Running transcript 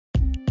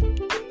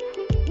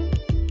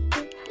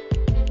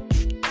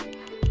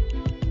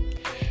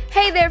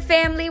Hey there,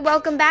 family.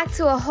 Welcome back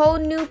to a whole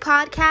new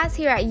podcast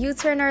here at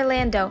U-Turn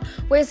Orlando.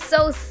 We're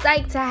so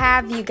psyched to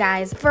have you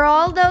guys. For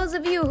all those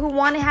of you who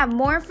want to have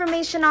more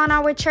information on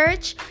our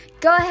church,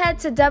 go ahead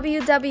to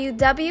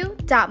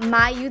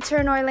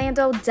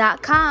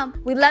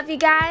www.myuturnorlando.com. We love you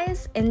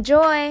guys.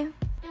 Enjoy.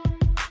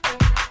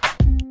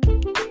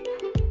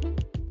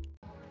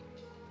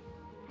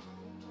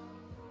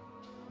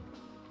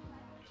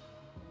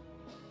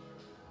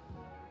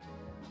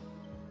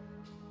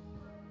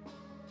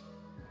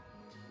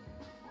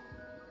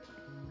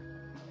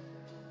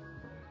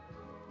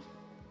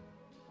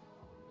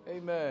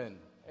 Amen.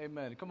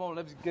 Amen. Come on,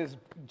 let's give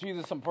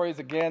Jesus some praise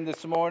again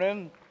this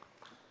morning.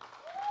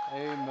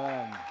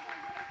 Amen.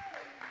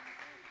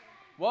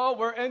 Well,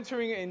 we're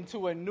entering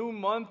into a new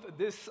month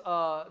this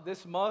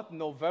month,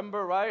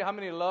 November, right? How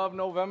many love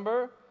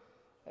November?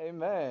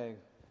 Amen.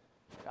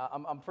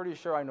 I'm pretty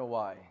sure I know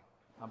why.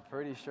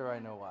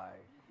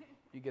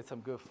 You get some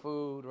good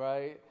food,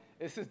 right?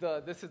 This is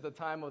the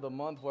time of the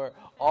month where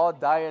all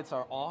diets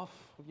are off.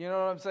 You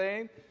know what I'm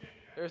saying?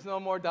 There's no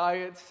more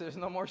diets. There's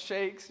no more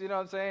shakes. You know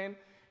what I'm saying?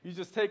 You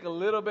just take a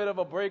little bit of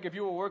a break. If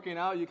you were working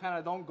out, you kind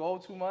of don't go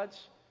too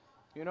much.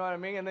 You know what I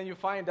mean? And then you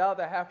find out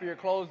that half of your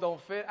clothes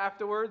don't fit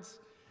afterwards.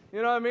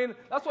 You know what I mean?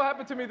 That's what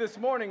happened to me this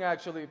morning,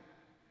 actually.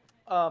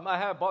 I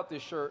had bought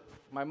this shirt.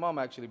 My mom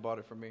actually bought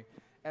it for me.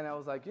 And I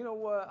was like, you know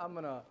what? I'm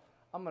gonna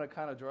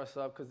kind of dress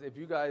up because if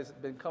you guys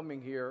have been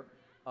coming here,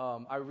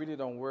 I really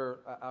don't wear.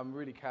 I'm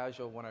really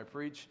casual when I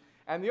preach.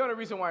 And the only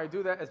reason why I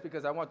do that is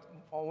because I want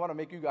to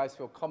make you guys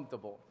feel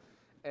comfortable.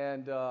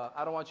 And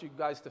I don't want you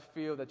guys to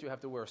feel that you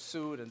have to wear a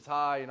suit and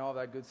tie and all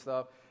that good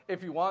stuff.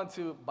 If you want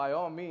to, by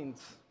all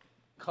means,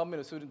 come in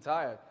a suit and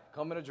tie.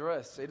 Come in a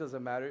dress. It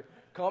doesn't matter.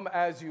 Come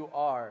as you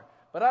are.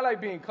 But I like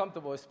being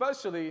comfortable,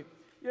 especially,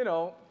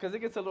 because it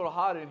gets a little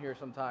hot in here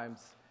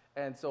sometimes.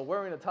 And so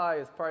wearing a tie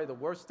is probably the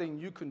worst thing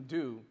you can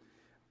do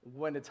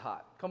when it's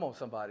hot. Come on,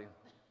 somebody.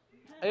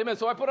 Amen.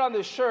 So I put on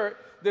this shirt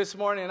this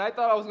morning, and I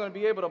thought I was going to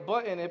be able to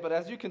button it, but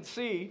as you can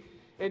see,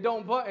 it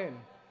don't button.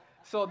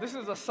 So this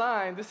is a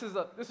sign, this is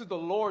the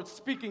Lord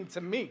speaking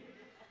to me,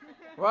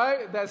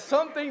 right? That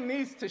something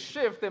needs to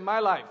shift in my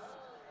life.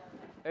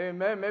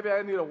 Amen. Maybe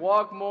I need to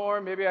walk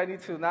more. Maybe I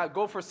need to not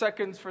go for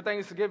seconds for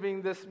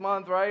Thanksgiving this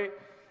month, right?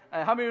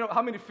 And how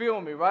many feel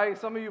me, right?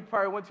 Some of you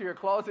probably went to your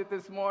closet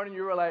this morning.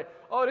 You were like,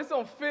 oh, this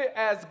don't fit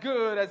as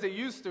good as it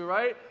used to,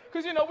 right?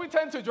 Because, we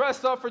tend to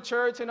dress up for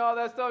church and all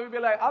that stuff. You'd be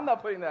like, I'm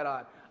not putting that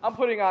on. I'm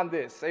putting on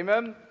this.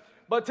 Amen.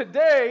 But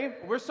today,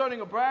 we're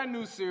starting a brand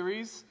new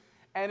series.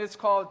 And it's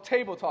called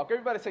Table Talk.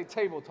 Everybody say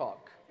Table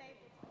Talk.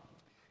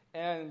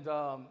 And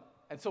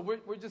so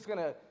we're just going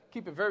to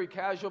keep it very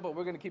casual, but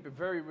we're going to keep it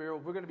very real.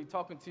 We're going to be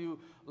talking to you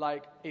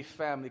like a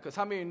family. Because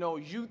how many know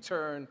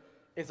U-Turn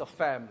is a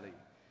family?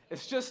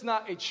 It's just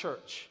not a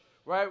church,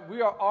 right?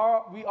 We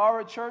are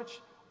a church,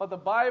 but the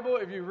Bible,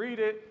 if you read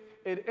it,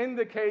 it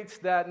indicates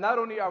that not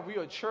only are we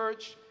a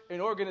church,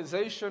 an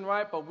organization,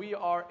 right, but we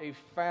are a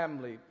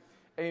family.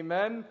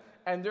 Amen.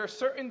 And there are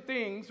certain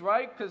things,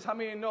 right? Because how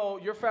many know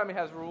your family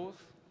has rules?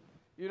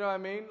 You know what I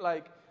mean?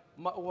 Like,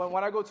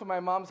 when I go to my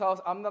mom's house,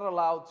 I'm not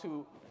allowed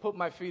to put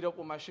my feet up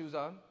with my shoes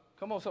on.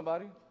 Come on,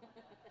 somebody.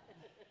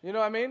 You know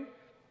what I mean?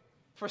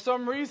 For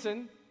some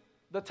reason,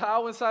 the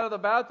towel inside of the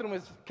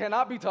bathroom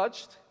cannot be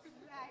touched.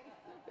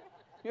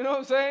 You know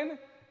what I'm saying?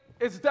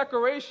 It's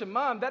decoration.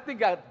 Mom, that thing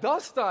got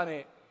dust on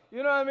it.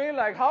 You know what I mean?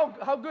 Like,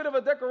 how good of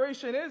a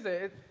decoration is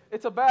it?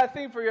 It's a bad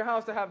thing for your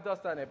house to have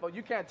dust on it, but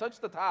you can't touch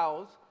the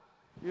towels.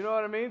 You know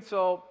what I mean?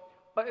 So,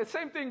 but the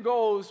same thing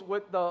goes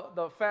with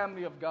the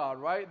family of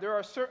God, right? There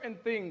are certain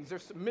things,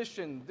 there's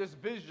mission, there's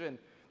vision,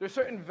 there's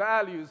certain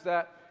values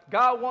that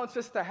God wants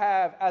us to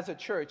have as a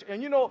church.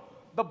 And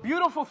the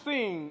beautiful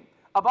thing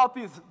about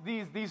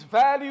these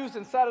values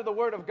inside of the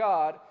Word of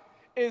God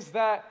is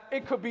that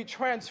it could be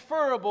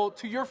transferable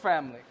to your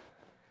family.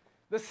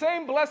 The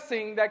same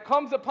blessing that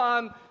comes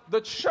upon the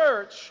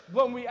church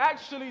when we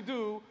actually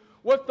do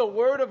what the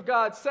Word of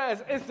God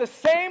says is the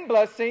same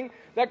blessing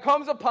that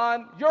comes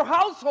upon your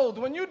household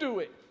when you do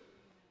it.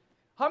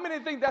 How many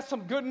think that's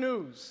some good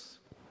news?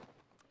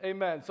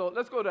 Amen. So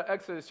let's go to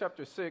Exodus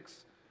chapter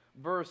 6,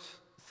 verse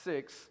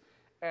 6.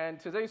 And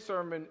today's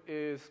sermon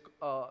is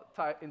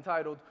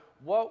entitled,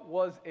 What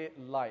Was It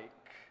Like?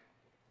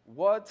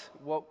 What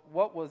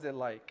was it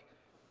like?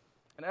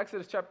 In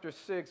Exodus chapter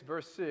 6,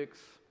 verse 6,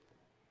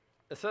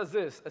 it says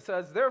this. It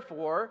says,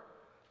 Therefore,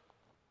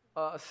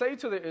 say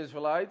to the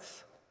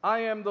Israelites,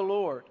 I am the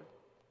Lord,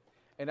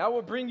 and I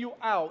will bring you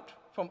out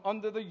from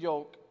under the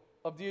yoke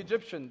of the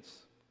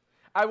Egyptians.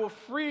 I will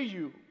free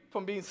you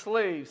from being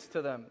slaves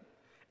to them,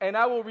 and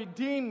I will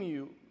redeem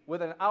you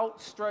with an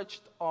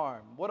outstretched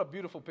arm. What a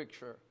beautiful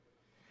picture.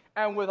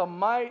 And with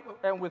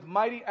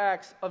mighty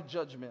acts of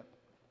judgment.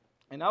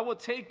 And I will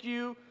take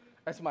you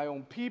as my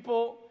own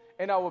people,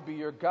 and I will be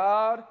your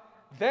God.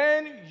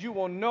 Then you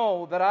will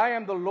know that I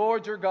am the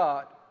Lord your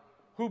God,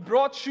 who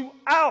brought you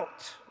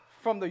out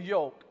from the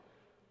yoke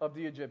of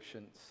the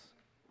Egyptians.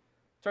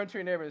 Turn to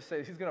your neighbor and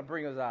say, He's going to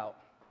bring us out.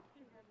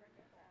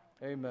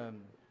 Amen.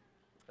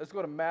 Let's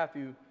go to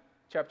Matthew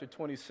chapter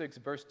 26,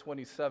 verse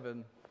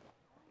 27.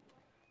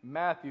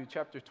 Matthew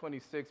chapter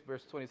 26,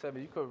 verse 27.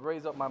 You could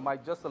raise up my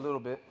mic just a little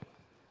bit.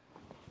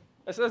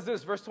 It says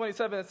this, verse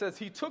 27, it says,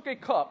 he took a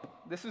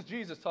cup. This is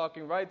Jesus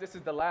talking, right? This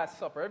is the Last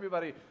Supper.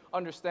 Everybody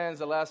understands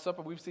the Last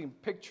Supper. We've seen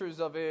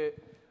pictures of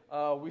it.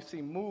 We've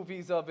seen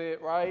movies of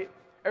it, right?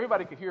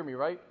 Everybody can hear me,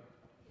 right?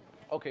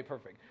 Okay,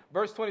 perfect.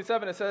 Verse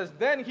 27, it says,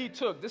 then he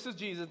took, this is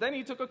Jesus, then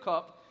he took a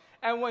cup,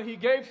 and when he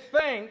gave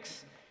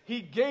thanks,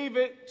 he gave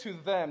it to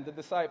them, the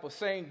disciples,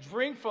 saying,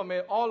 drink from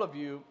it, all of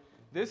you.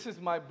 This is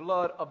my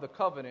blood of the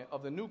covenant,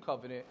 of the new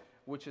covenant,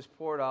 which is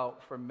poured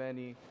out for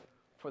many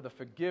for the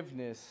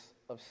forgiveness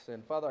of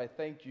sin. Father, I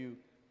thank you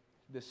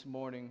this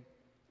morning,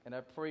 and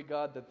I pray,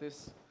 God, that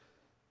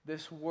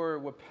this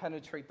word would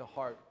penetrate the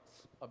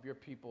hearts of your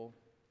people.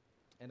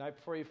 And I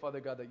pray, Father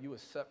God, that you would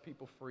set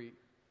people free.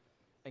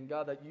 And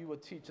God, that you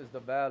would teach us the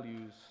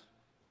values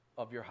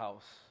of your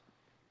house.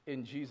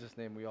 In Jesus'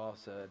 name we all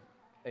said,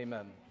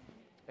 amen.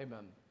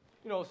 Amen.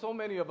 You know, so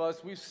many of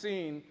us, we've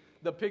seen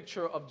the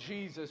picture of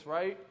Jesus,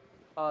 right?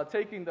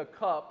 Taking the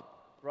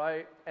cup,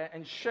 right?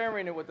 And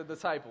sharing it with the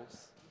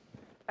disciples.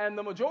 And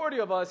the majority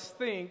of us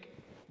think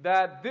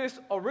that this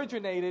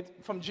originated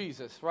from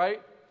Jesus,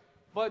 right?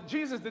 But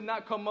Jesus did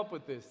not come up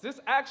with this. This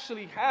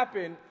actually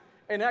happened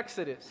in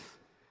Exodus.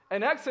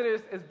 And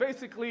Exodus is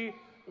basically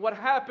what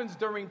happens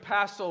during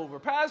Passover.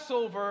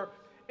 Passover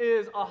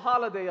is a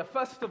holiday, a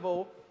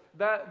festival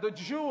that the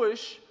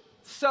Jewish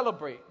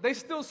celebrate. They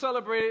still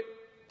celebrate it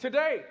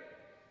today.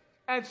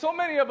 And so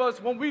many of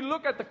us, when we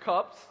look at the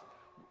cups,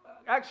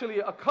 actually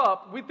a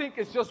cup, we think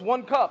it's just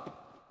one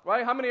cup,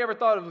 right? How many ever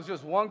thought it was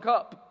just one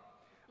cup?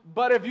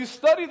 But if you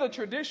study the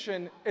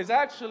tradition, it's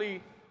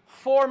actually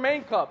 4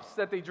 main cups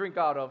that they drink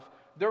out of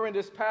during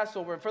this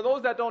Passover. And for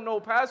those that don't know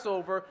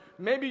Passover,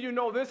 maybe you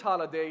know this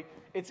holiday,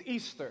 it's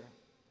Easter.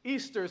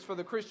 Easter is for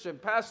the Christian,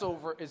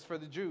 Passover is for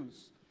the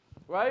Jews,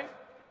 right?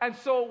 And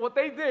so what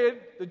they did,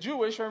 the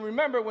Jewish, and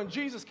remember when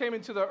Jesus came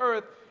into the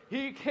earth,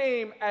 he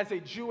came as a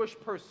Jewish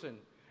person.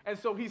 And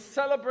so he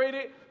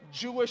celebrated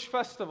Jewish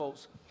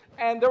festivals.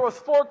 And there was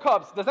 4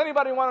 cups. Does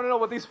anybody want to know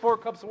what these 4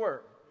 cups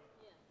were?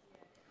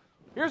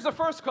 Here's the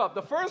first cup.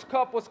 The first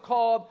cup was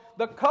called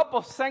the cup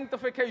of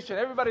sanctification.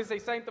 Everybody say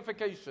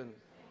sanctification.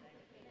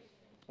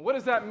 What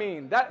does that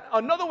mean?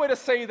 Another way to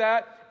say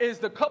that is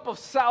the cup of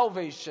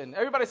salvation.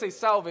 Everybody say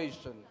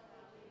salvation.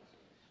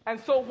 And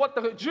so what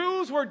the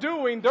Jews were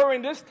doing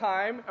during this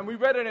time, and we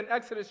read it in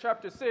Exodus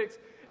chapter 6,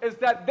 is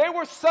that they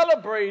were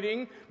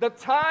celebrating the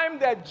time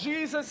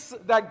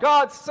that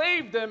God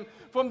saved them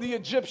from the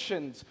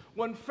Egyptians.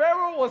 When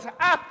Pharaoh was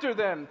after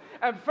them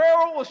and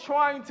Pharaoh was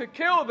trying to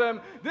kill them,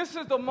 this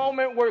is the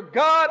moment where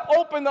God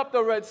opened up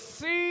the Red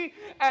Sea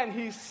and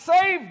he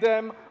saved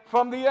them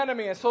from the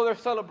enemy. And so they're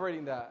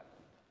celebrating that.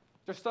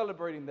 They're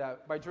celebrating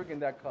that by drinking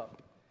that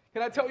cup.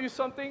 Can I tell you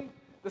something?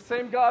 The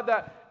same God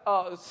that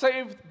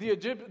saved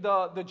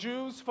the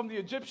Jews from the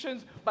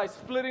Egyptians by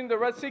splitting the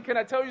Red Sea. Can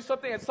I tell you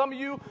something? And some of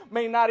you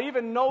may not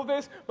even know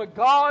this, but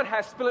God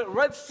has split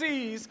Red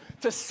Seas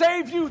to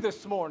save you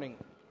this morning.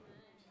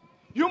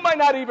 You might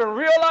not even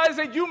realize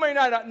it. You may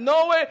not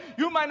know it.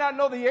 You might not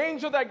know the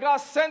angel that God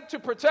sent to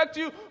protect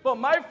you. But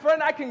my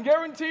friend, I can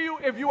guarantee you,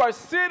 if you are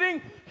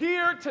sitting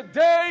here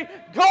today,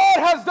 God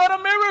has done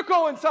a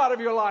miracle inside of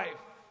your life.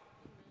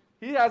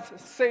 He has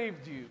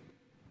saved you.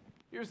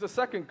 Here's the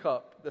second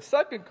cup. The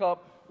second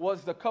cup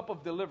was the cup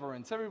of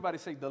deliverance. Everybody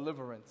say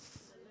deliverance.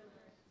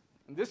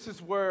 And this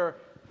is where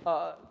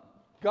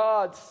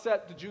God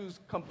set the Jews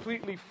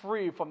completely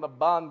free from the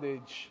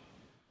bondage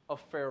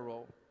of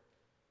Pharaoh.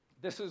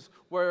 This is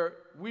where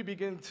they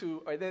begin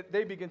to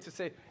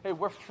say, hey,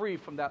 we're free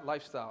from that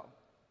lifestyle.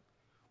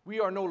 We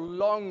don't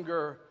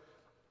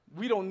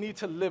need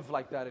to live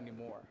like that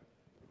anymore.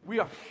 We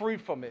are free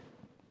from it,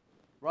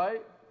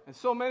 right? And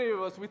so many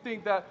of us, we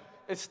think that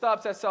it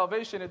stops at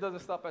salvation. It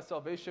doesn't stop at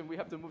salvation. We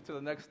have to move to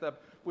the next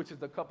step, which is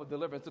the cup of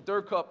deliverance. The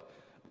third cup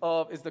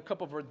is the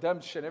cup of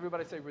redemption.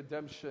 Everybody say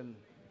redemption.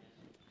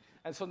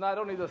 And so not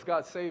only does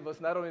God save us,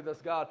 not only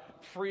does God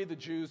free the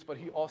Jews, but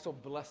he also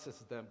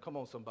blesses them. Come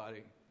on,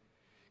 somebody.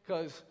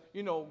 Because,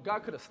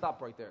 God could have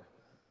stopped right there.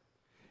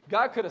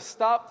 God could have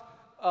stopped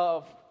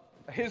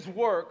his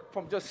work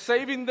from just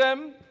saving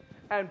them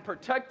and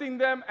protecting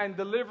them and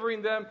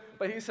delivering them.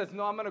 But he says,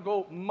 no, I'm going to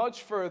go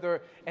much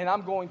further, and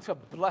I'm going to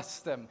bless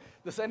them.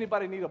 Does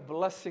anybody need a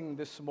blessing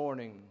this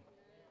morning?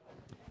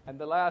 And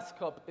the last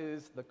cup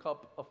is the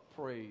cup of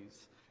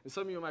praise. And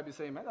some of you might be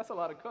saying, man, that's a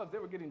lot of cups. They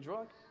were getting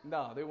drunk?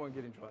 No, they weren't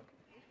getting drunk.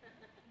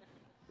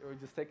 They were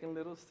just taking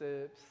little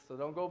sips. So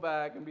don't go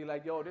back and be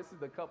like, yo, this is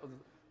the cup of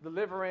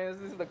deliverance.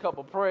 This is the cup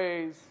of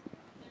praise.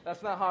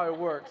 That's not how it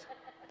works.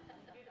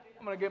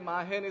 I'm going to get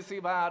my Hennessy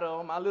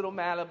bottle, my little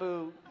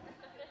Malibu.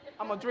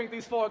 I'm going to drink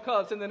these 4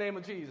 cups in the name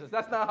of Jesus.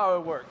 That's not how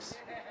it works.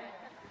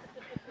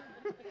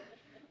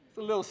 It's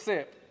a little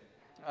sip,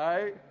 all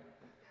right?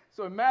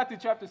 So in Matthew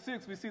chapter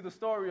 6, we see the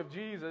story of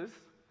Jesus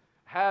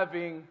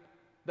having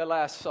the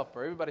Last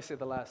Supper. Everybody say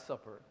the Last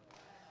Supper.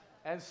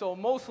 And so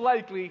most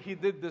likely he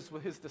did this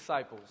with his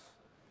disciples.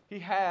 He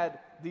had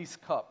these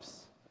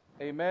cups.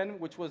 Amen,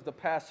 which was the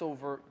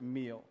Passover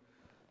meal.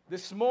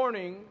 This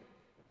morning,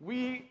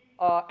 we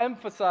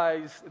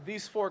emphasize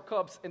these 4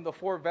 cups in the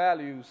 4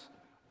 values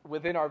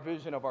within our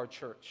vision of our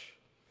church.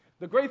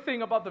 The great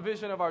thing about the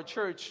vision of our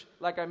church,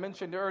 like I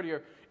mentioned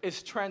earlier,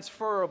 is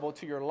transferable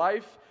to your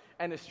life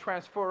and is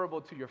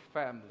transferable to your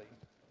family.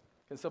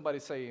 Can somebody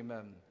say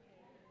amen?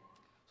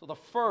 So the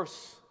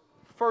first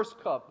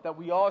cup that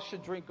we all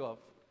should drink of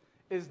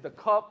is the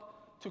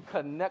cup to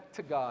connect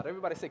to God.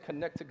 Everybody say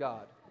connect to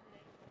God.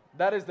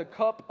 That is the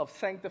cup of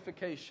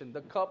sanctification,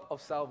 the cup of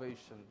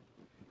salvation.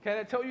 Can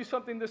I tell you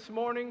something this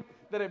morning?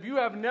 That if you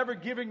have never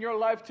given your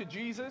life to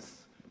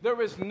Jesus, there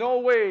is no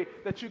way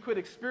that you could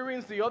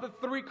experience the other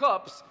 3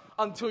 cups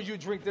until you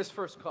drink this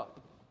first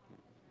cup.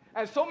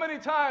 And so many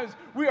times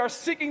we are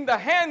seeking the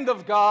hand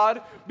of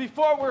God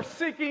before we're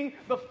seeking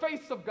the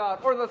face of God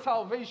or the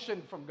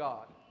salvation from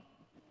God.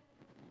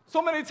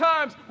 So many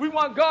times we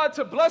want God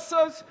to bless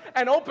us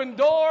and open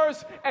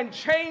doors and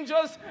change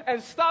us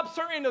and stop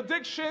certain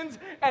addictions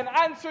and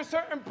answer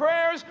certain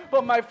prayers.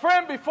 But my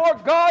friend, before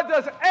God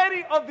does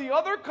any of the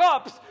other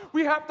cups,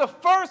 we have to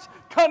first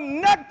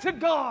connect to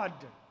God.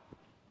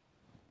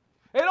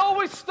 It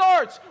always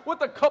starts with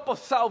the cup of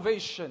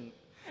salvation.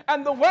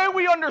 And the way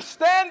we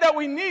understand that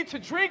we need to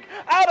drink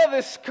out of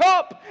this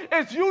cup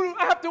is you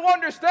have to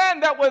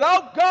understand that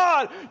without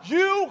God,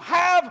 you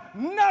have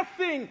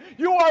nothing.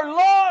 You are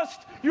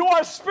lost. You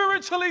are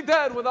spiritually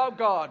dead without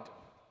God.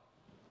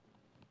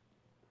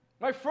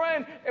 My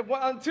friend,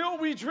 until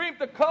we drink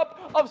the cup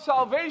of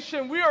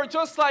salvation, we are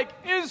just like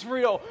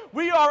Israel.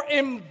 We are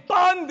in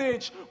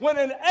bondage with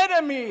an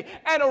enemy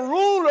and a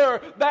ruler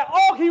that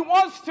all he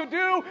wants to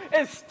do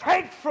is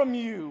take from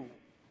you.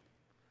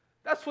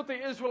 That's what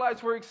the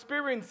Israelites were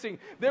experiencing.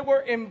 They were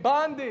in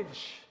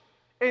bondage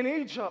in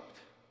Egypt.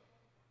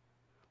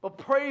 But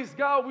praise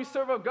God, we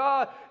serve a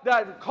God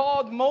that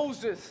called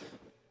Moses.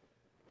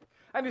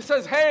 And he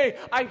says, hey,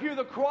 I hear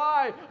the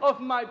cry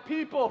of my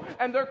people,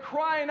 and they're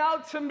crying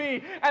out to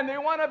me, and they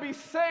want to be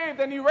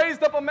saved. And he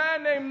raised up a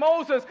man named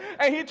Moses,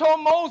 and he told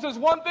Moses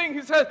one thing.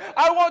 He said,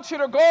 I want you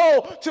to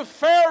go to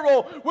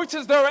Pharaoh, which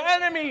is their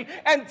enemy,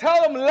 and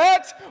tell him,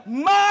 let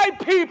my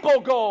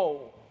people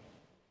go.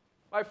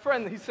 My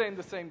friend, he's saying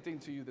the same thing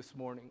to you this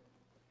morning.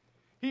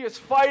 He is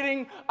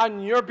fighting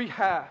on your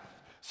behalf.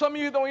 Some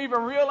of you don't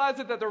even realize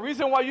it, that the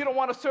reason why you don't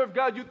want to serve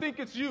God, you think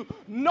it's you.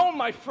 No,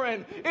 my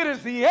friend, it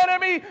is the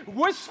enemy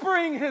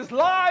whispering his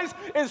lies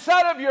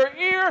inside of your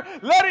ear,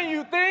 letting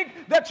you think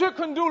that you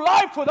can do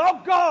life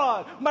without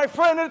God. My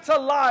friend, it's a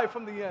lie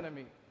from the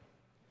enemy.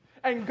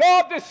 And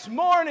God this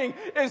morning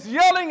is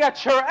yelling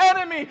at your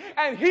enemy,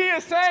 and he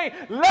is saying,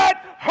 let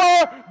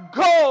her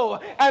go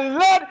and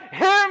let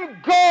him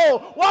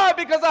go. Why?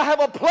 Because I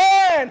have a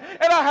plan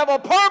and I have a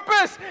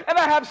purpose and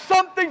I have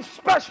something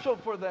special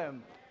for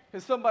them. Can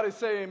somebody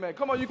say amen?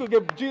 Come on, you could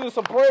give Jesus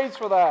some praise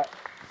for that.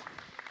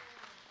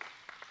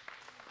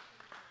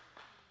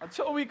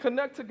 Until we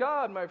connect to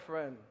God, my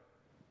friend,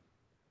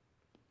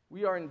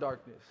 we are in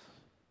darkness.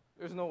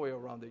 There's no way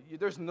around it.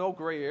 There's no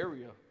gray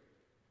area.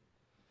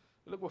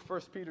 Look what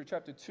 1 Peter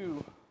chapter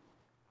 2,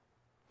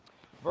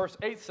 verse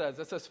 8 says.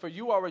 It says, for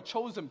you are a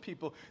chosen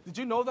people. Did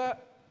you know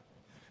that?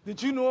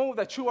 Did you know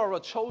that you are a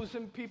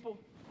chosen people?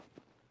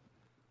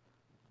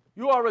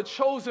 You are a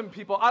chosen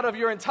people. Out of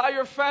your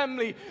entire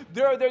family,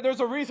 there's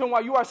a reason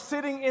why you are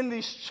sitting in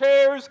these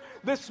chairs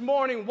this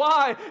morning.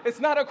 Why? It's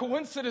not a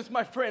coincidence,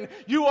 my friend.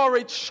 You are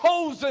a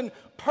chosen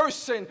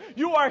person.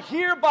 You are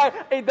here by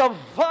a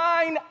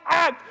divine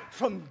act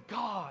from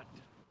God.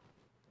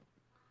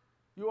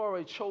 You are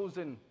a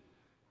chosen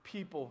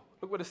people.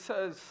 Look what it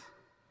says.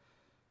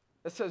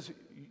 It says,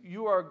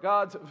 you are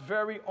God's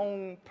very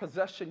own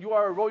possession. You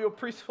are a royal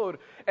priesthood,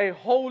 a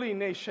holy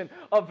nation,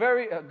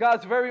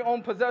 God's very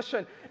own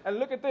possession. And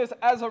look at this.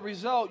 As a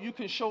result, you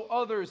can show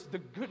others the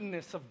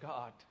goodness of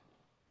God.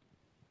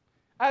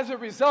 As a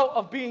result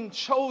of being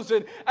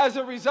chosen, as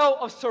a result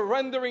of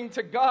surrendering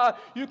to God,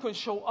 you can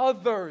show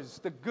others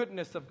the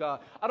goodness of God.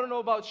 I don't know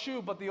about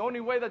you, but the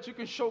only way that you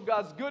can show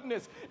God's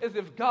goodness is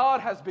if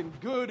God has been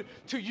good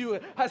to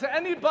you. Has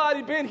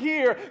anybody been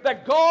here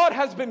that God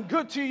has been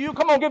good to you?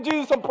 Come on, give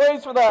Jesus some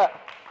praise for that.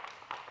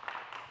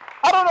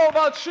 I don't know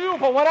about you,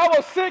 but when I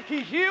was sick,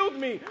 he healed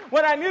me.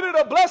 When I needed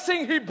a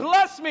blessing, he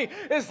blessed me.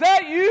 Is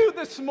that you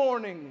this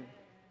morning?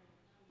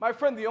 My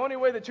friend, the only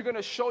way that you're going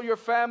to show your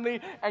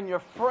family and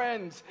your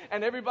friends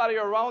and everybody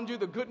around you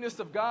the goodness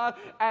of God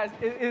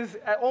is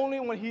only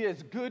when he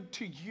is good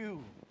to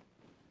you.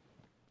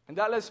 And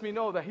that lets me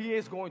know that he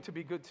is going to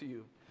be good to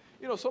you.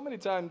 You know, so many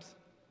times,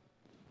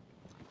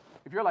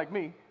 if you're like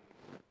me,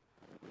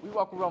 we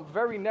walk around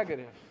very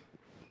negative.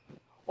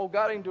 Oh,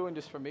 God ain't doing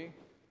this for me.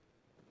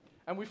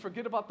 And we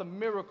forget about the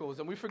miracles,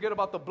 and we forget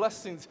about the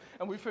blessings,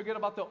 and we forget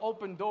about the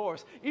open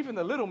doors, even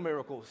the little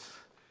miracles.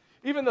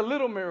 Even the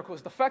little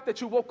miracles. The fact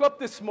that you woke up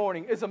this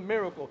morning is a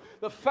miracle.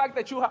 The fact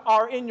that you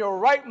are in your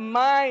right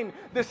mind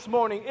this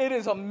morning, it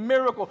is a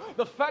miracle.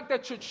 The fact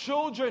that your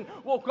children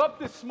woke up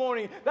this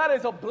morning, that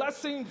is a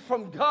blessing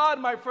from God,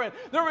 my friend.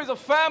 There is a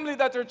family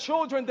that their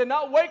children did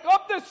not wake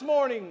up this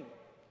morning.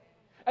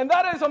 And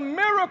that is a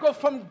miracle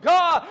from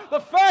God. The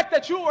fact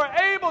that you were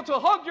able to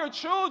hug your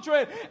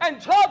children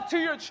and talk to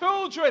your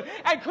children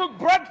and cook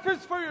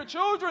breakfast for your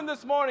children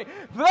this morning.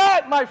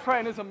 That, my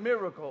friend, is a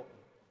miracle.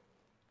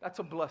 That's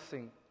a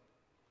blessing.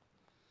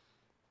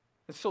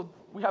 And so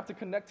we have to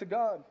connect to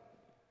God.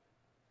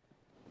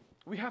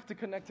 We have to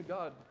connect to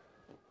God.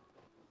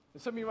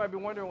 And some of you might be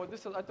wondering, well,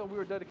 this is, I thought we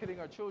were dedicating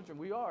our children.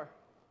 We are.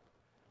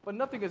 But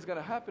nothing is going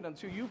to happen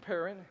until you,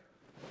 parent,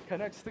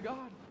 connects to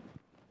God.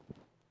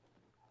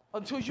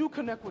 Until you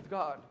connect with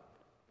God.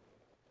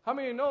 How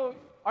many know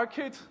our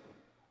kids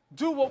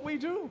do what we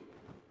do?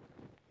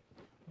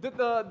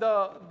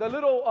 The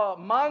little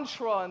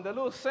mantra and the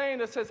little saying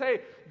that says,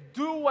 hey,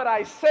 do what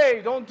I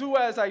say, don't do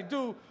as I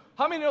do.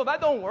 How many know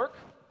that don't work?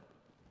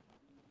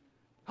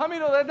 How many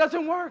know that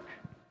doesn't work?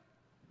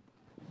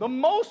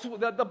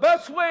 The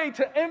best way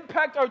to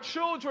impact our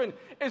children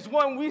is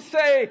when we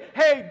say,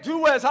 hey,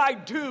 do as I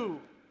do.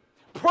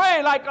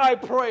 Pray like I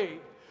pray.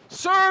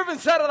 Serve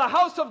inside of the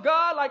house of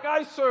God like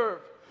I serve.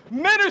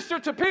 Minister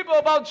to people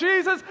about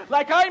Jesus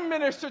like I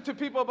minister to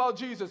people about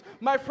Jesus.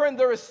 My friend,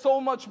 there is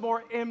so much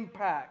more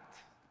impact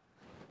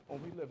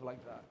when we live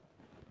like that.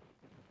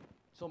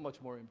 So much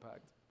more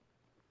impact.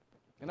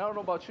 And I don't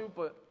know about you,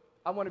 but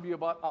I want to be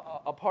about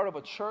a part of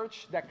a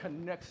church that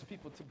connects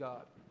people to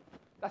God.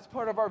 That's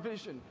part of our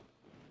vision.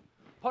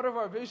 Part of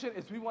our vision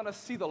is we want to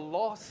see the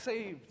lost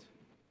saved.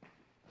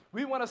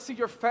 We want to see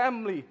your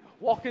family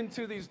walk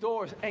into these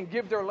doors and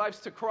give their lives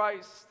to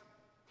Christ.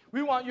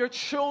 We want your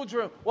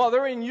children, while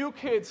they're in you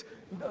kids,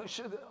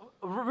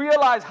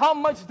 realize how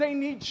much they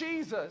need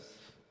Jesus.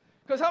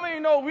 Because how many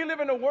know we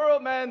live in a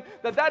world, man,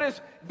 that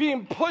is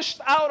being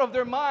pushed out of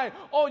their mind.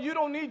 Oh, you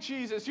don't need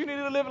Jesus. You need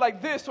to live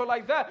like this or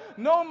like that.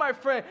 No, my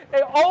friend,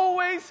 it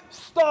always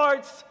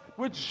starts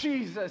with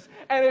Jesus,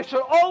 and it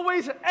should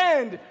always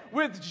end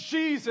with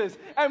Jesus.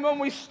 And when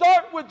we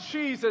start with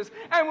Jesus,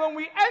 and when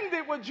we end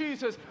it with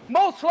Jesus,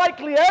 most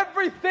likely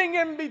everything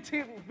in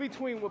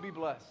between will be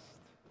blessed.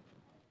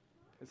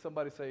 Can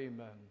somebody say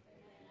amen?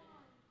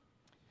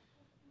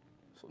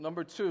 So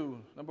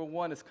number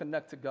one is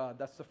connect to God.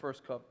 That's the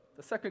first cup.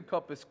 The second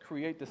cup is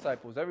create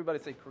disciples. Everybody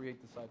say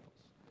create disciples.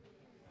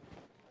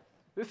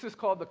 This is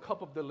called the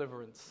cup of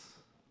deliverance,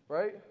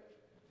 right?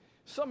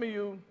 Some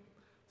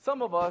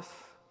of us,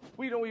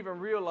 we don't even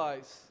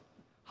realize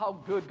how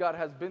good God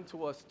has been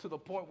to us, to the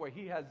point where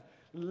He has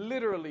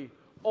literally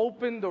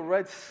opened the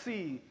Red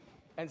Sea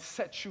and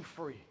set you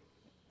free.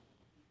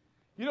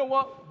 You know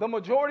what? The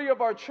majority of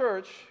our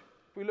church,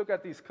 if we look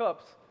at these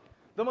cups,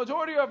 the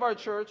majority of our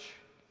church,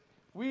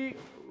 we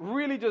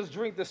really just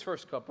drink this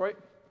first cup, right?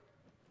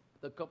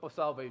 The cup of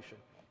salvation.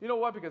 You know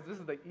why? Because this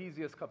is the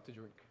easiest cup to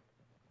drink.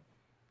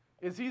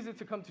 It's easy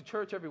to come to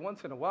church every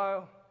once in a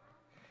while.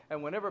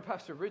 And whenever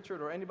Pastor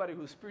Richard or anybody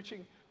who's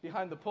preaching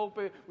behind the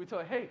pulpit, we tell,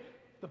 hey,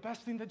 the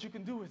best thing that you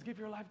can do is give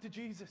your life to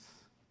Jesus.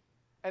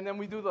 And then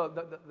we do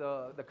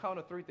the count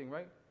of three thing,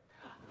 right?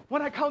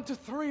 When I count to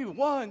three,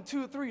 1,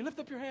 2, 3, lift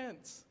up your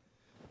hands.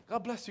 God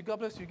bless you, God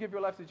bless you. Give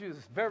your life to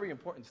Jesus. Very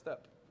important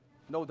step,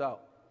 no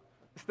doubt.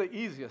 It's the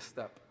easiest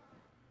step,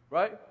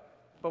 right?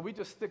 But we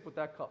just stick with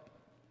that cup.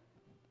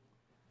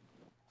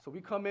 So we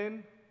come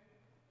in,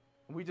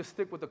 and we just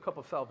stick with the cup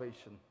of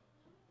salvation.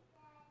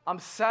 I'm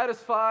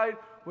satisfied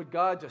with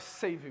God just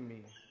saving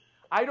me.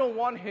 I don't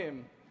want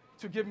Him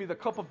to give me the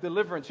cup of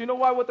deliverance. You know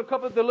why with the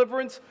cup of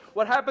deliverance?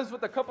 What happens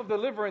with the cup of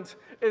deliverance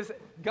is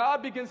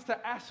God begins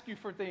to ask you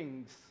for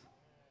things.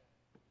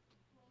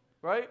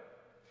 Right?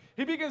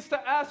 He begins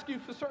to ask you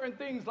for certain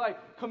things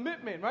like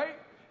commitment, right?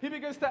 He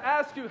begins to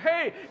ask you,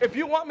 hey, if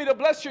you want me to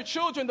bless your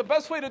children, the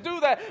best way to do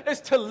that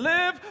is to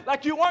live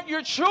like you want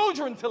your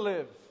children to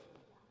live.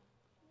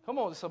 Come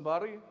on,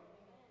 somebody.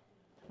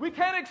 We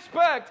can't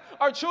expect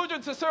our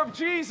children to serve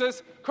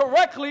Jesus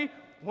correctly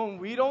when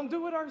we don't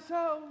do it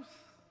ourselves.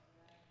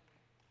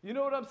 You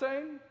know what I'm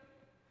saying?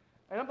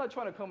 And I'm not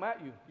trying to come at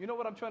you. You know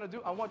what I'm trying to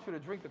do? I want you to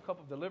drink the cup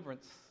of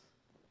deliverance.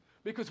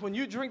 Because when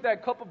you drink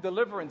that cup of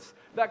deliverance,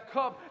 that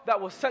cup that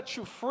will set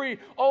you free,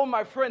 oh,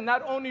 my friend,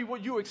 not only will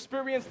you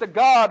experience the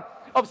God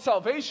of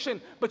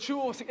salvation, but you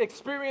will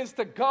experience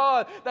the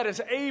God that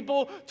is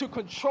able to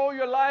control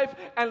your life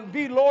and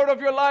be Lord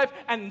of your life.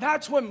 And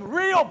that's when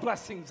real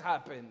blessings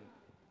happen.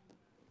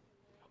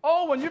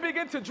 Oh, when you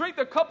begin to drink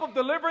the cup of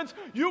deliverance,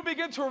 you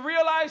begin to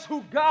realize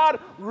who God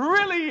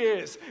really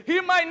is.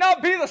 He might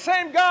not be the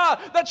same God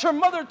that your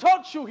mother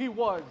taught you He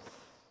was.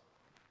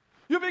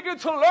 You begin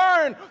to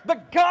learn the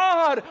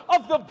God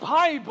of the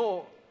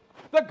Bible.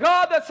 The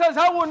God that says,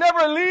 I will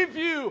never leave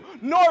you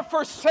nor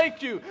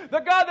forsake you.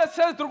 The God that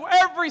says through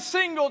every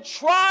single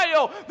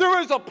trial, there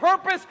is a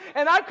purpose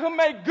and I can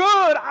make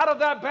good out of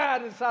that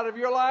bad inside of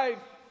your life.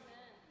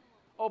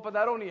 Oh, but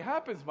that only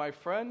happens, my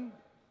friend,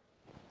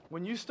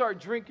 when you start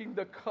drinking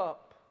the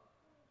cup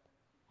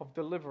of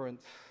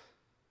deliverance.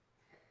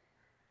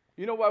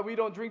 You know why we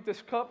don't drink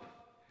this cup?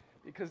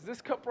 Because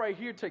this cup right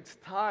here takes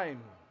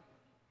time.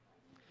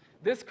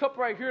 This cup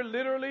right here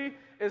literally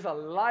is a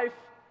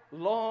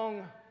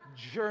lifelong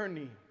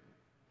journey.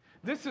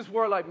 This is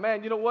where, like,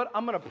 man, you know what?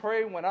 I'm going to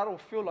pray when I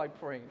don't feel like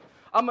praying.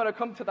 I'm going to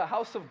come to the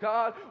house of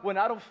God when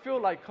I don't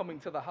feel like coming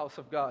to the house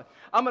of God.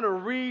 I'm going to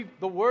read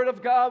the Word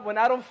of God when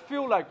I don't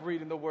feel like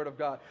reading the Word of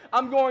God.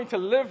 I'm going to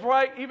live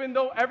right even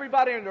though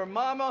everybody and their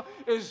mama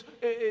is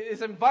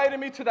inviting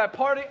me to that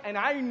party, and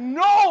I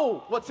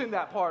know what's in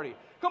that party.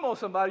 Come on,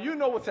 somebody. You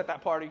know what's at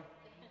that party.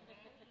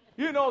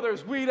 You know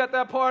there's weed at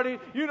that party.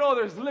 You know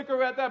there's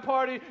liquor at that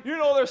party. You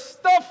know there's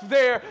stuff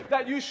there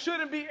that you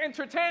shouldn't be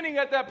entertaining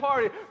at that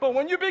party. But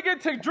when you begin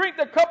to drink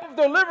the cup of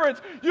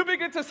deliverance, you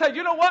begin to say,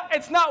 you know what?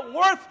 It's not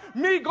worth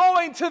me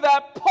going to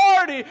that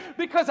party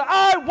because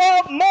I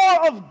want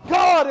more of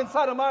God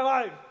inside of my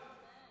life.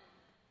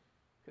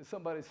 Can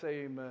somebody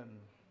say amen?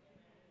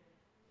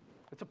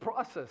 It's a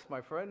process, my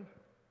friend.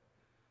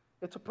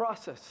 It's a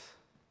process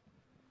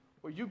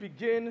where you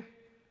begin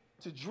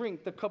to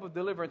drink the cup of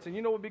deliverance. And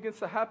you know what begins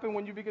to happen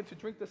when you begin to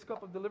drink this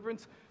cup of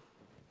deliverance?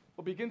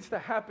 What begins to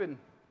happen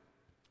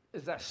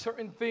is that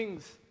certain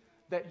things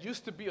that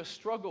used to be a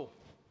struggle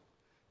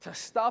to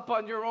stop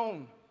on your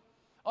own,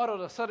 all of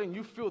a sudden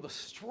you feel the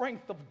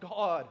strength of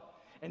God,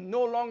 and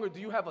no longer do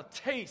you have a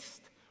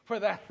taste for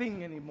that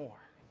thing anymore.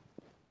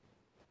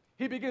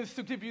 He begins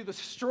to give you the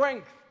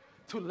strength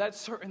to let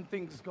certain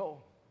things go.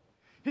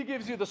 He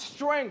gives you the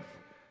strength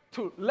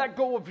to let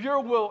go of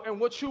your will and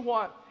what you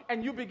want,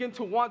 and you begin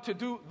to want to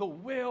do the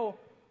will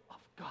of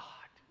God.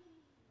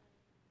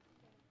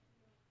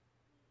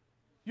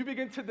 You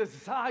begin to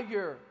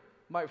desire,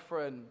 my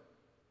friend,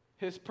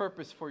 His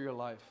purpose for your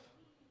life.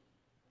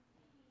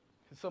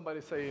 Can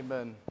somebody say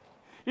amen?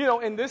 You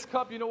know, in this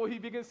cup, you know what He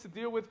begins to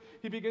deal with?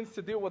 He begins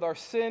to deal with our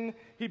sin.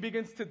 He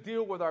begins to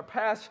deal with our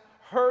past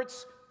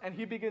hurts, and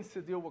He begins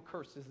to deal with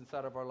curses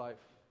inside of our life.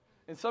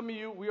 And some of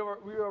you, we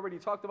already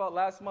talked about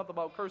last month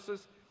about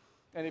curses.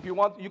 And if you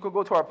want, you could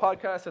go to our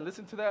podcast and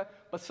listen to that.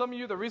 But some of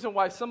you, the reason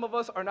why some of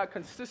us are not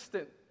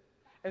consistent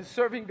in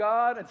serving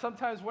God, and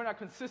sometimes we're not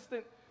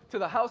consistent to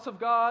the house of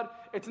God,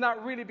 it's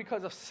not really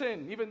because of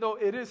sin, even though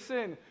it is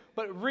sin.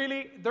 But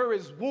really, there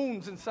is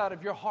wounds inside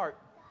of your heart.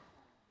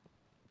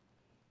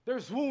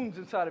 There's wounds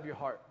inside of your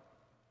heart.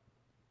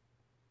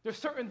 There's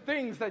certain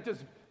things that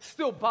just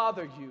still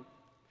bother you.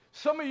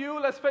 Some of you,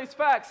 let's face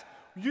facts,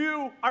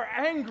 you are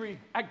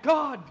angry at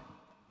God.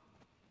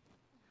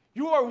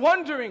 You are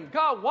wondering,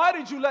 God, why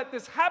did you let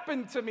this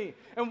happen to me?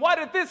 And why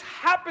did this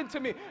happen to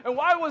me? And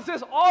why was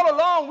this all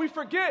along? We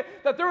forget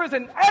that there is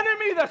an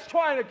enemy that's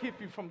trying to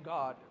keep you from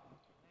God.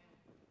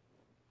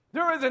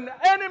 There is an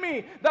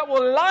enemy that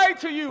will lie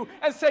to you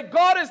and say,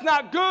 God is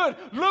not good.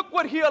 Look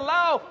what He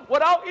allowed,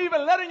 without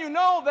even letting you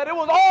know that it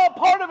was all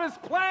part of His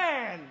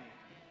plan.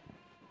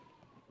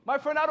 My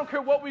friend, I don't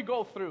care what we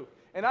go through.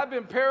 And I've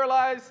been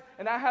paralyzed,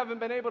 and I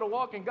haven't been able to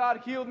walk, and God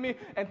healed me.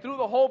 And through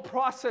the whole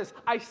process,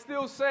 I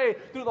still say,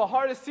 through the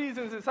hardest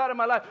seasons inside of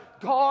my life,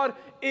 God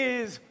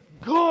is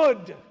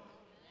good.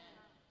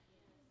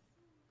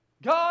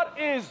 God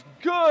is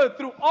good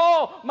through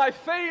all my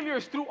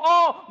failures, through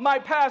all my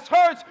past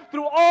hurts,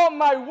 through all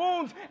my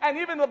wounds, and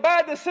even the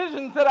bad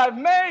decisions that I've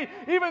made.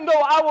 Even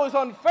though I was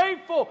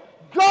unfaithful,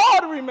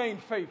 God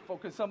remained faithful.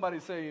 Can somebody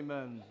say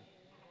amen?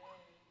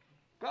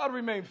 God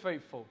remained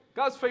faithful.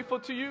 God's faithful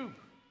to you.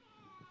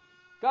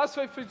 God's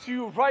faithful to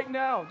you right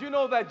now. Do you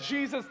know that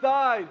Jesus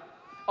died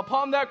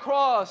upon that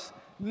cross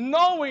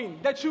knowing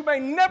that you may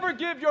never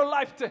give your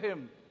life to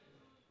Him?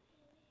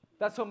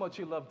 That's how much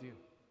He loved you.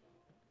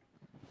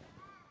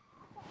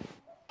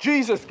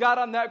 Jesus got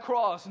on that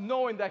cross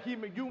knowing that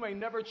you may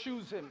never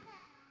choose Him.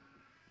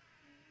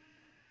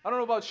 I don't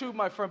know about you,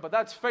 my friend, but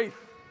that's faith.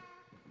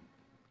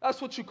 That's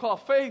what you call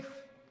faith.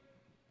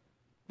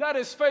 That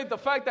is faith, the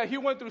fact that He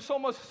went through so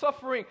much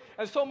suffering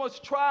and so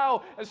much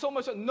trial and so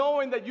much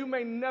knowing that you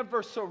may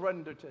never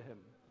surrender to Him.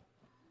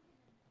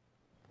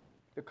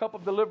 The cup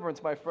of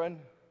deliverance, my friend.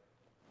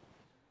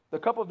 The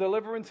cup of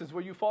deliverance is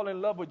where you fall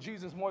in love with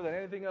Jesus more than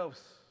anything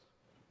else.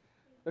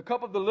 The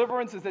cup of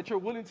deliverance is that you're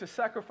willing to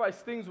sacrifice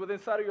things within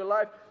inside of your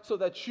life so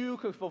that you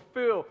can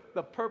fulfill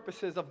the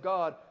purposes of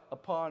God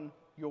upon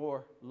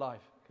your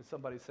life. Can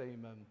somebody say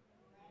amen?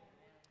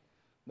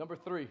 Number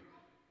three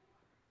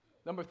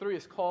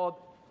is called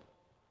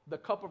the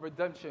cup of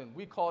redemption.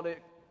 We called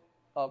it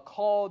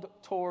called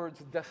towards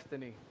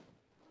destiny.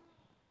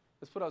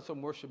 Let's put on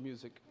some worship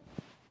music.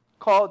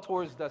 Called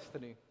towards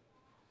destiny.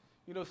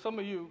 You know, some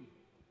of you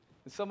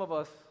and some of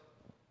us,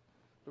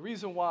 the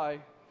reason why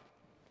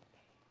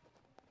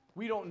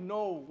we don't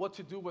know what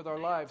to do with our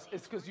lives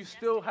is because you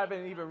still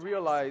haven't even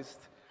realized.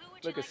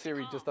 Look at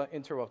Siri just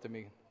interrupted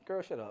me.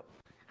 Girl, shut up.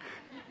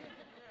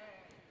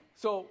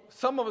 So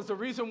some of us, the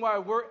reason why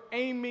we're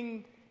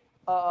aiming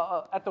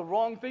at the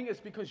wrong thing is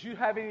because you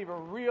haven't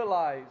even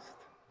realized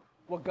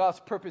what God's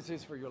purpose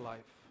is for your life.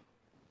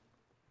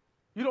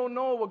 You don't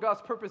know what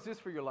God's purpose is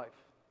for your life.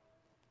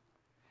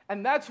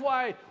 And that's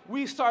why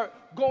we start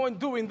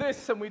doing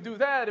this, and we do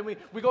that, and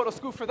we go to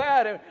school for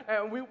that,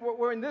 and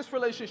we're in this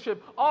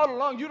relationship. All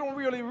along, you don't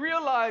really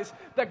realize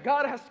that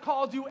God has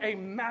called you a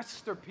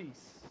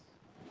masterpiece.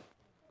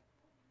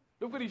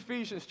 Look what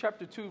Ephesians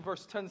chapter 2,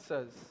 verse 10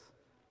 says.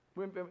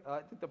 I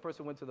think the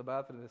person went to the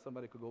bathroom, and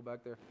somebody could go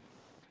back there.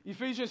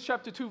 Ephesians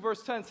chapter 2,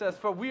 verse 10 says,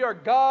 "For we are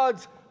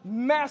God's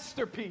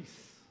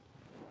masterpiece."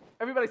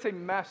 Everybody say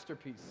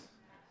masterpiece.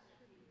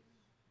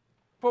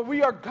 For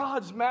we are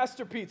God's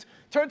masterpiece.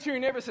 Turn to your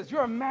neighbor and says,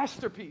 "You're a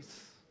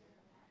masterpiece."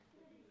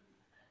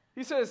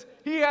 He says,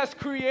 He has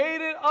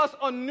created us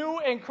anew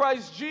in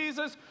Christ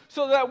Jesus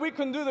so that we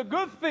can do the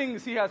good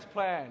things He has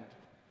planned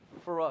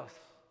for us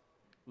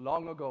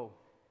long ago.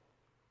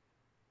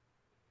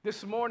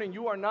 This morning,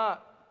 you are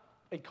not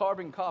a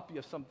carbon copy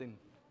of something.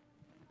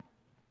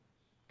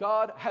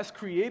 God has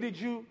created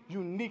you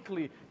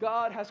uniquely.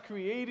 God has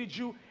created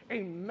you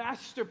a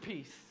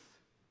masterpiece.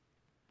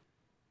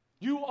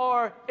 You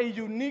are a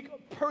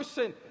unique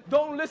person.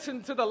 Don't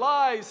listen to the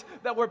lies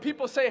that where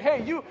people say,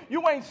 "Hey,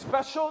 you ain't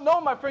special." No,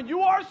 my friend,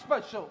 you are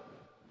special.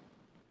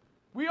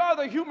 We are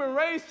the human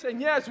race, and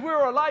yes,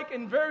 we're alike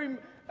in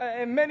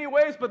many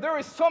ways, but there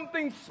is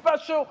something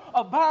special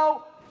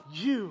about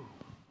you.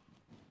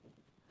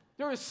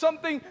 There is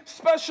something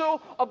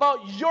special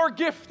about your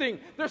gifting.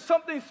 There's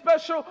something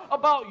special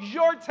about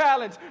your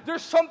talents.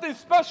 There's something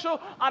special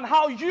on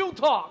how you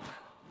talk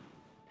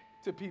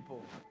to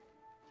people.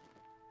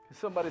 Can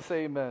somebody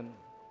say amen?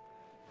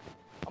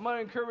 I'm going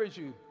to encourage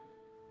you.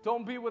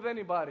 Don't be with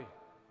anybody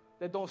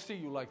that don't see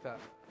you like that.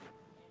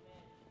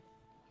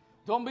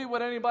 Don't be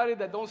with anybody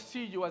that don't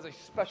see you as a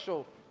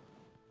special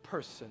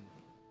person.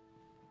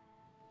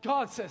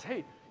 God says,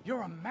 "Hey,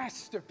 you're a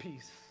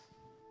masterpiece."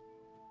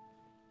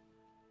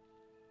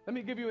 Let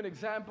me give you an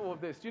example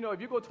of this. You know, if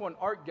you go to an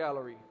art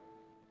gallery,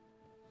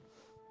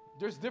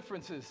 there's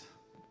differences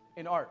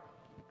in art.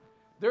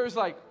 There's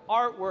like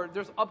art where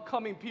there's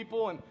upcoming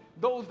people, and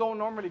those don't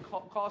normally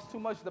cost too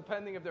much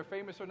depending if they're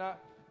famous or not.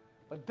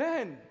 But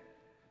then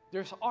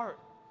there's art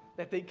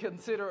that they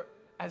consider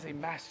as a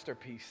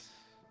masterpiece.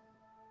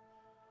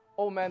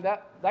 Oh man,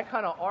 that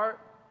kind of art,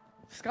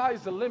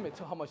 sky's the limit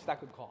to how much that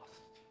could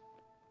cost.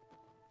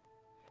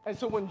 And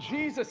so when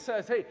Jesus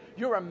says, "Hey,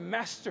 you're a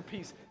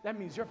masterpiece," that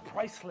means you're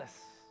priceless.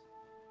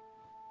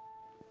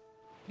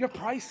 You're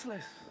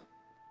priceless.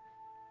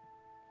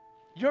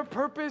 Your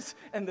purpose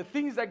and the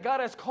things that God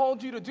has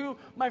called you to do,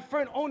 my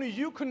friend, only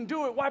you can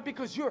do it. Why?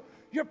 Because you're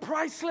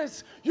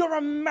priceless. You're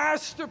a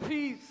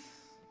masterpiece.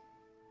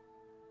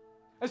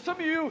 And some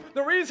of you,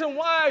 the reason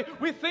why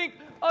we think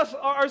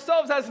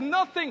ourselves as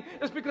nothing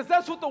is because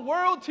that's what the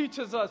world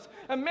teaches us.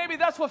 And maybe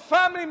that's what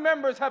family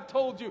members have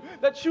told you,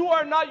 that you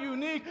are not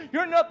unique,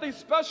 you're nothing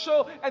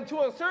special, and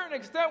to a certain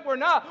extent we're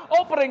not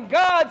opening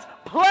God's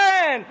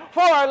plan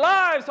for our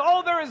lives.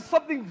 Oh, there is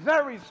something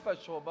very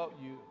special about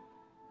you.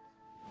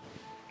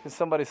 Can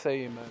somebody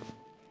say amen?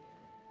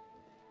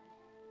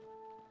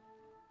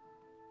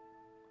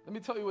 Let me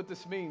tell you what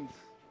this means.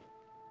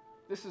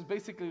 This is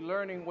basically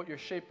learning what your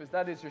shape is.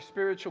 That is your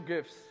spiritual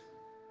gifts.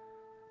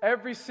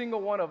 Every single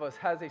one of us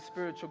has a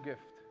spiritual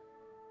gift.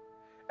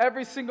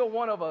 Every single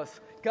one of us,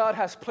 God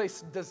has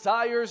placed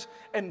desires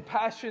and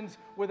passions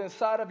within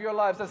inside of your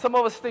lives. And some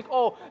of us think,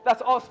 "Oh,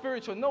 that's all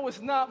spiritual." No, it's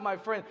not, my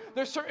friend.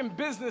 There's certain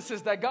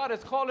businesses that God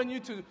is calling you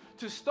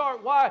to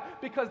start. Why?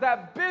 Because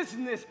that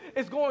business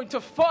is going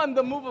to fund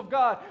the move of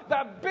God.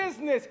 That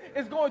business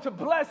is going to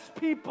bless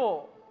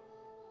people.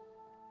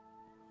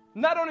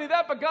 Not only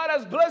that, but God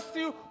has blessed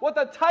you with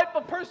the type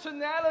of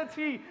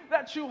personality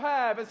that you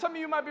have. And some of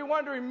you might be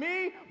wondering,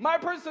 me? My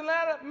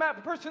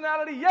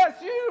personality? Yes,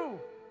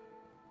 you.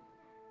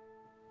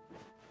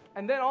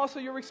 And then also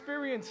your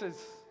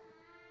experiences.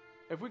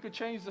 If we could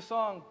change the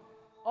song,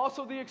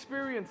 also the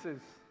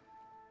experiences.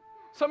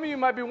 Some of you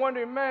might be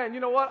wondering, "Man, you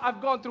know what? I've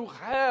gone through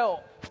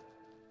hell.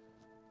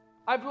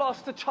 I've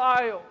lost a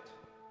child.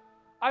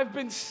 I've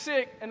been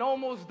sick and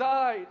almost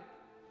died.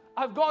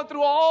 I've gone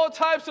through all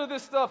types of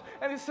this stuff."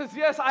 And it says,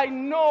 yes, I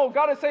know.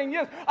 God is saying,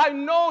 yes, I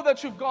know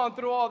that you've gone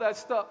through all that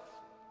stuff.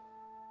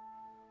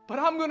 But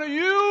I'm going to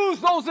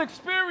use those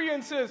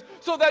experiences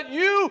so that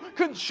you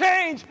can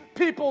change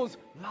people's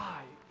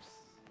lives.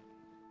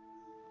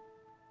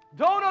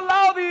 Don't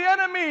allow the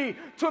enemy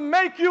to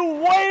make you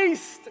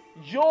waste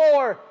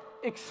your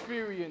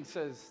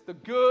experiences. The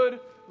good,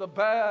 the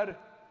bad,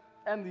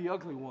 and the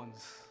ugly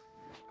ones.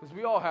 Because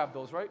we all have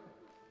those, right?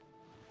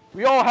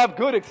 We all have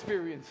good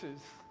experiences.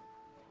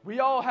 We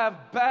all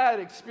have bad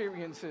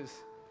experiences.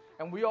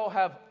 And we all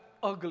have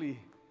ugly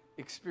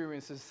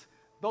experiences.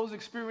 Those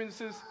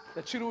experiences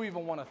that you don't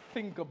even want to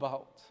think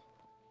about.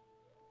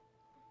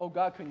 Oh,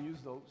 God can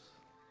use those.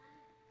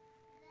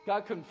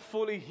 God can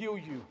fully heal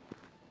you.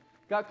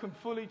 God can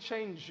fully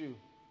change you.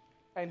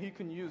 And He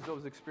can use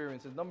those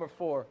experiences. Number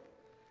 4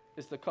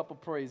 is the cup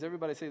of praise.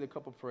 Everybody say the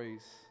cup of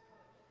praise.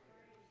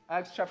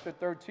 Acts chapter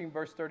 13,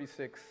 verse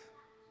 36.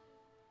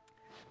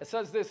 It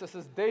says this. It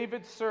says,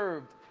 David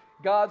served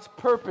God's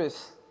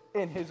purpose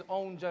in his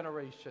own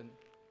generation.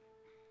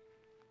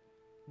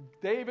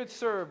 David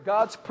served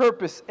God's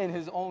purpose in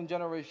his own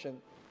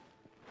generation.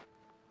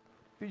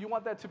 Do you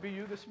want that to be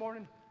you this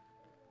morning?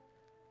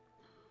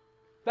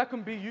 That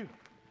can be you.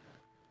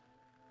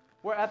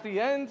 Where at the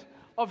end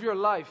of your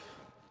life,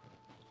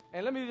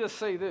 and let me just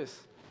say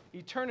this,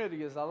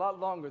 eternity is a lot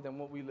longer than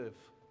what we live.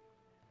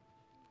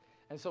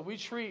 And so we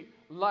treat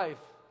life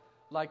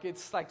like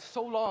it's like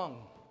so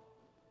long.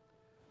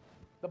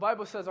 The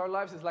Bible says our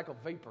lives is like a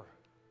vapor.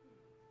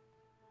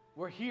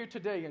 We're here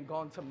today and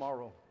gone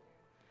tomorrow.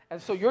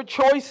 And so your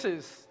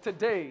choices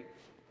today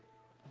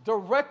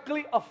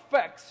directly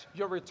affects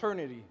your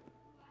eternity.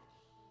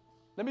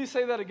 Let me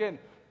say that again.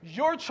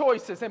 Your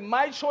choices and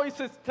my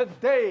choices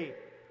today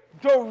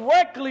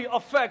directly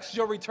affects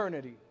your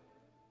eternity.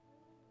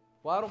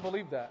 Well, I don't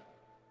believe that.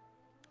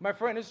 My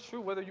friend, it's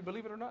true whether you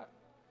believe it or not.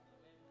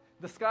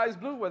 The sky is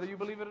blue whether you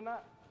believe it or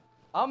not.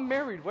 I'm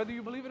married whether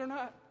you believe it or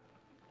not.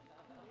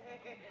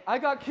 I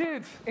got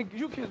kids, and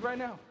you kids right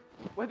now,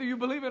 whether you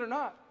believe it or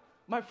not.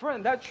 My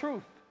friend, that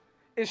truth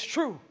is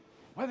true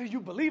whether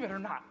you believe it or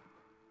not.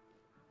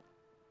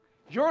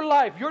 Your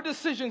life, your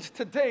decisions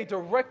today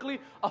directly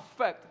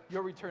affect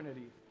your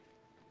eternity.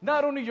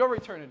 Not only your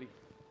eternity,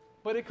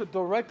 but it could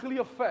directly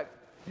affect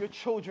your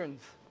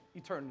children's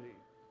eternity.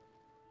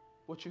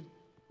 What you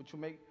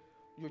make,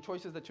 your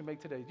choices that you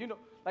make today. You know,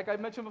 like I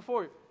mentioned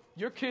before,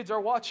 your kids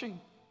are watching.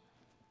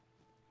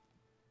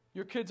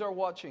 Your kids are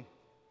watching.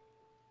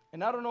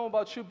 And I don't know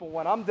about you, but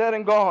when I'm dead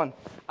and gone,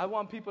 I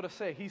want people to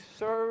say, he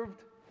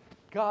served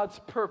God's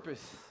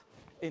purpose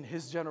in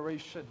his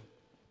generation.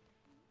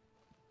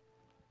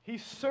 He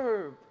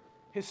served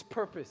his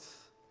purpose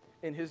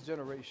in his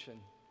generation.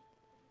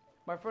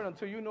 My friend,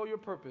 until you know your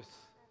purpose,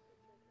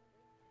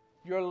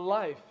 your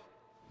life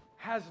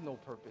has no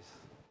purpose.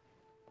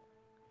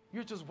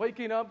 You're just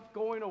waking up,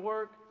 going to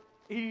work,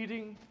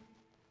 eating,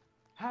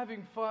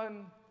 having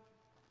fun,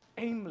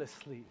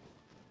 aimlessly.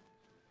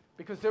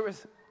 Because there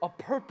is a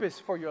purpose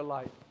for your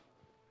life.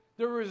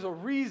 There is a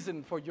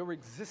reason for your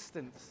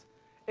existence.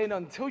 And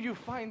until you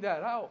find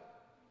that out,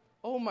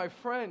 oh, my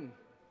friend,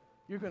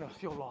 you're going to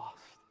feel lost.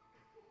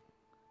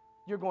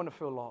 You're going to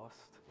feel lost.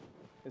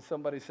 And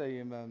somebody say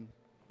amen.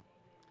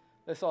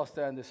 Let's all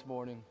stand this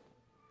morning.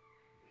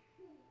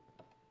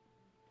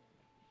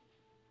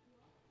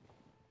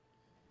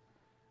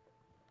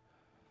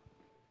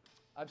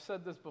 I've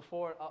said this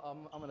before.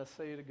 I'm going to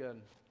say it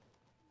again.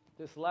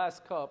 This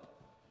last cup,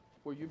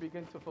 where you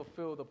begin to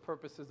fulfill the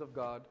purposes of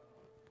God,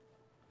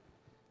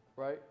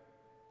 right?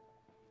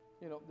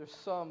 You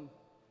know,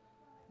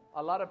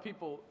 a lot of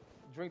people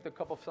drink the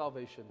cup of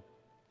salvation,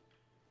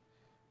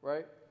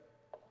 right?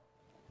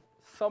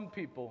 Some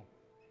people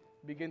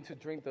begin to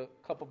drink the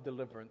cup of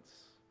deliverance,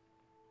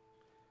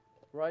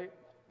 right?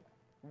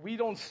 We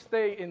don't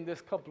stay in this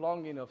cup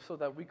long enough so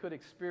that we could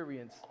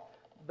experience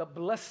the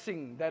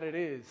blessing that it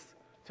is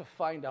to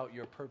find out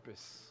your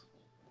purpose.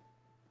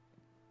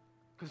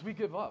 Because we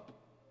give up.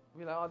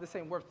 We're like, oh, this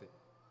ain't worth it.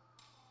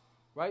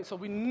 Right? So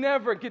we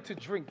never get to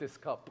drink this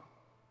cup.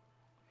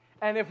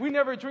 And if we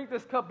never drink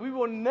this cup, we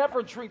will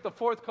never drink the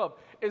fourth cup,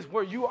 is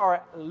where you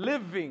are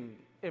living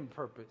in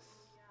purpose.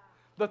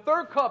 The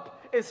third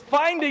cup is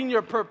finding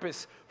your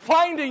purpose,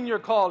 finding your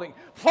calling,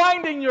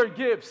 finding your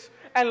gifts,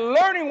 and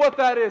learning what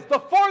that is. The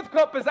fourth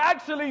cup is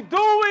actually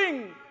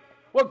doing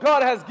what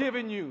God has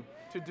given you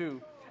to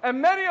do.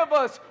 And many of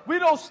us, we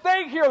don't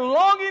stay here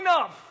long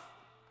enough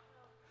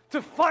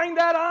to find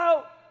that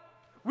out.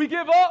 We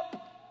give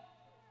up.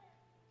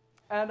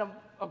 And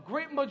a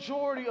great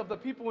majority of the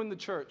people in the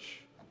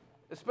church,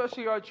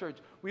 especially our church,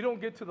 we don't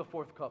get to the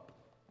fourth cup.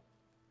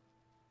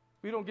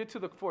 We don't get to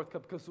the fourth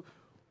cup because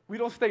we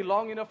don't stay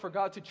long enough for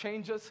God to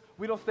change us.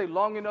 We don't stay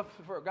long enough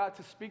for God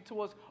to speak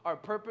to us, our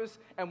purpose.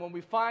 And when we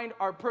find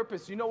our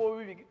purpose, you know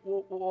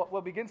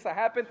what begins to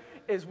happen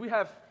is we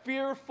have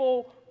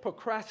fearful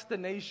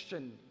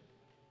procrastination.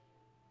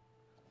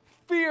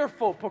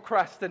 Fearful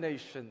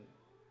procrastination.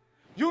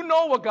 You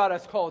know what God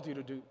has called you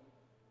to do.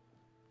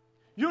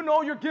 You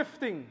know your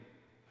gifting.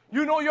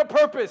 You know your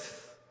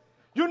purpose.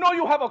 You know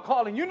you have a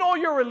calling. You know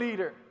you're a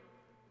leader.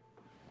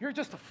 You're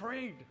just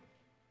afraid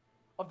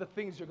of the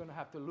things you're going to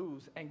have to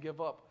lose and give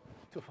up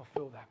to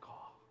fulfill that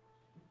call.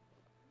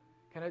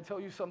 Can I tell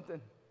you something?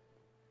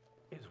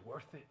 It's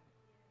worth it.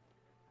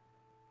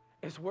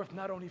 It's worth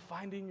not only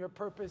finding your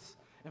purpose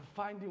and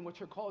finding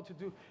what you're called to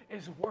do,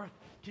 it's worth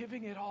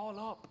giving it all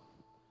up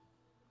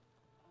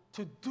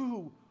to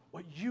do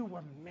what you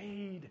were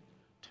made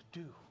to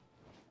do.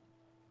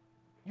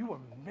 You were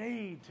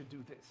made to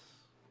do this,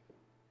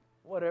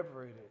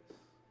 whatever it is.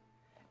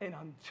 And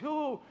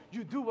until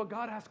you do what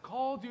God has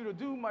called you to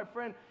do, my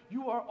friend,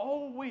 you are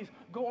always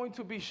going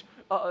to be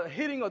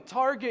hitting a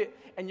target,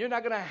 and you're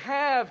not going to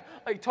have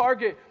a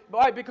target.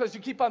 Why? Because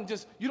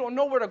you don't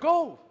know where to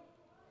go.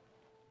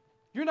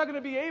 You're not going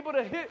to be able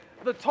to hit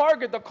the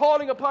target, the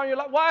calling upon your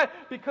life. Why?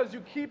 Because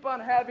you keep on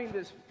having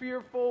this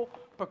fearful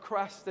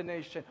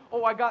procrastination.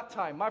 Oh, I got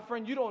time. My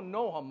friend, you don't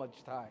know how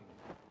much time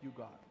you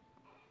got.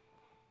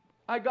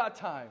 I got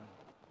time.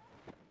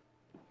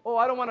 Oh,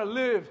 I don't want to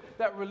live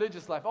that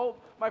religious life. Oh,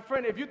 my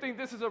friend, if you think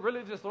this is a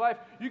religious life,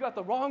 you got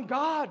the wrong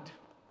God.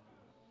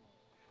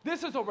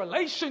 This is a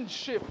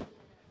relationship.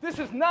 This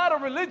is not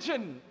a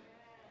religion.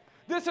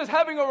 This is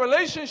having a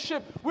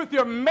relationship with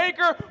your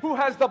Maker who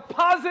has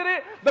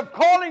deposited the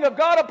calling of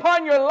God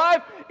upon your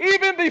life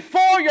even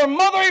before your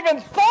mother even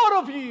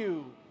thought of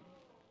you.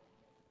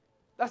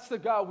 That's the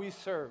God we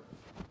serve.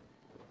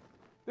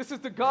 This is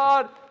the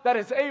God that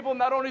is able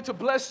not only to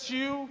bless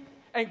you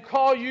and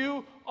call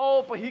you,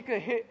 but he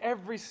could hit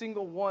every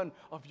single one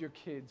of your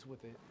kids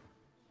with it.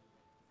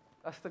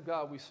 That's the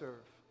God we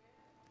serve.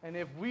 And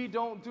if we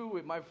don't do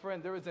it, my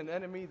friend, there is an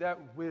enemy that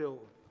will.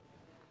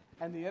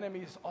 And the enemy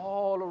is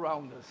all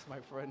around us, my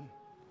friend.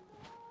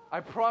 I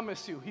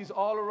promise you, he's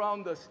all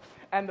around us.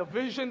 And the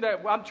vision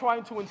that I'm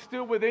trying to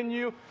instill within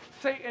you,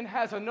 Satan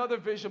has another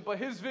vision, but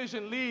his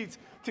vision leads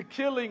to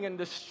killing and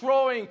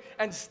destroying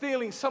and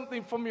stealing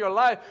something from your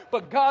life.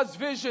 But God's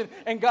vision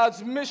and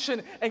God's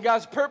mission and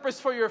God's purpose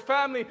for your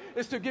family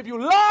is to give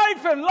you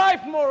life and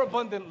life more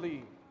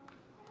abundantly.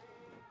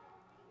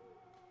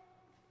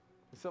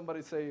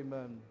 Somebody say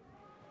amen.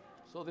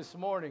 So this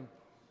morning,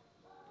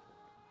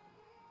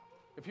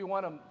 if you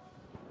want to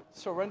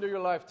surrender your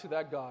life to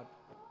that God,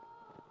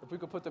 if we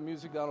could put the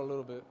music down a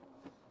little bit.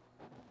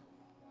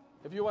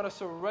 If you want to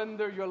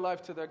surrender your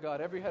life to that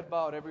God, every head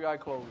bowed, every eye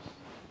closed.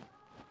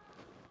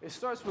 It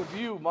starts with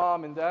you,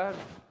 mom and dad.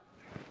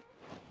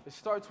 It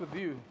starts with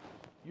you.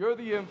 You're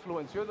the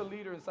influence. You're the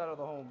leader inside of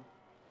the home.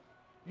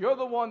 You're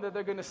the one that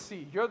they're going to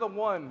see. You're the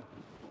one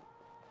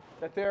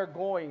that they're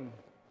going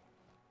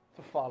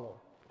to follow.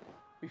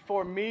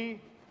 Before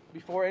me,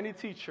 before any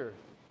teacher,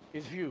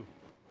 is you.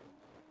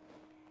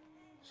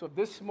 So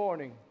this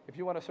morning, if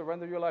you want to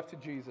surrender your life to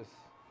Jesus,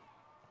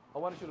 I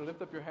want you to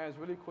lift up your hands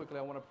really quickly.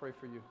 I want to pray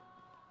for you.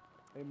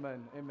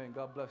 Amen. Amen.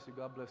 God bless you.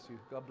 God bless you.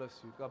 God bless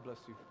you. God bless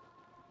you.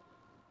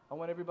 I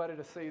want everybody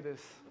to say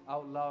this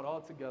out loud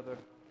all together.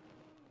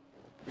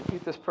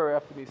 Repeat this prayer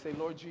after me. Say,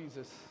 Lord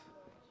Jesus.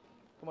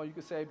 Come on, you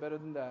can say it better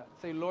than that.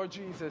 Say, Lord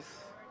Jesus,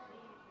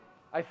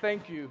 I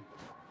thank you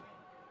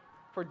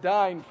for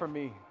dying for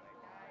me.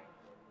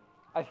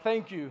 I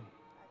thank you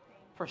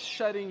for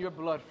shedding your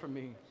blood for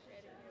me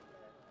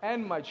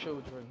and my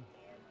children.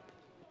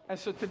 And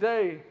so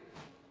today,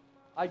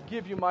 I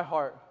give you my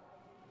heart.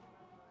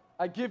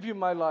 I give you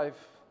my life.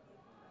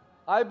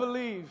 I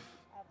believe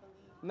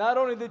not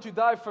only did you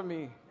die for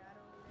me,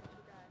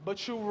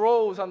 but you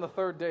rose on the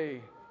third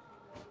day,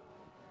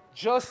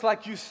 just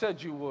like you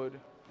said you would.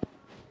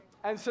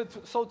 And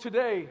so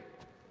today,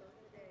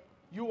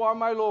 you are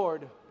my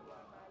Lord.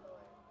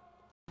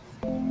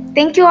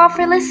 Thank you all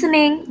for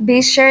listening.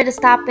 Be sure to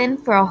stop in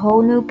for a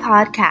whole new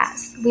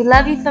podcast. We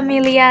love you,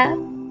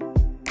 familia.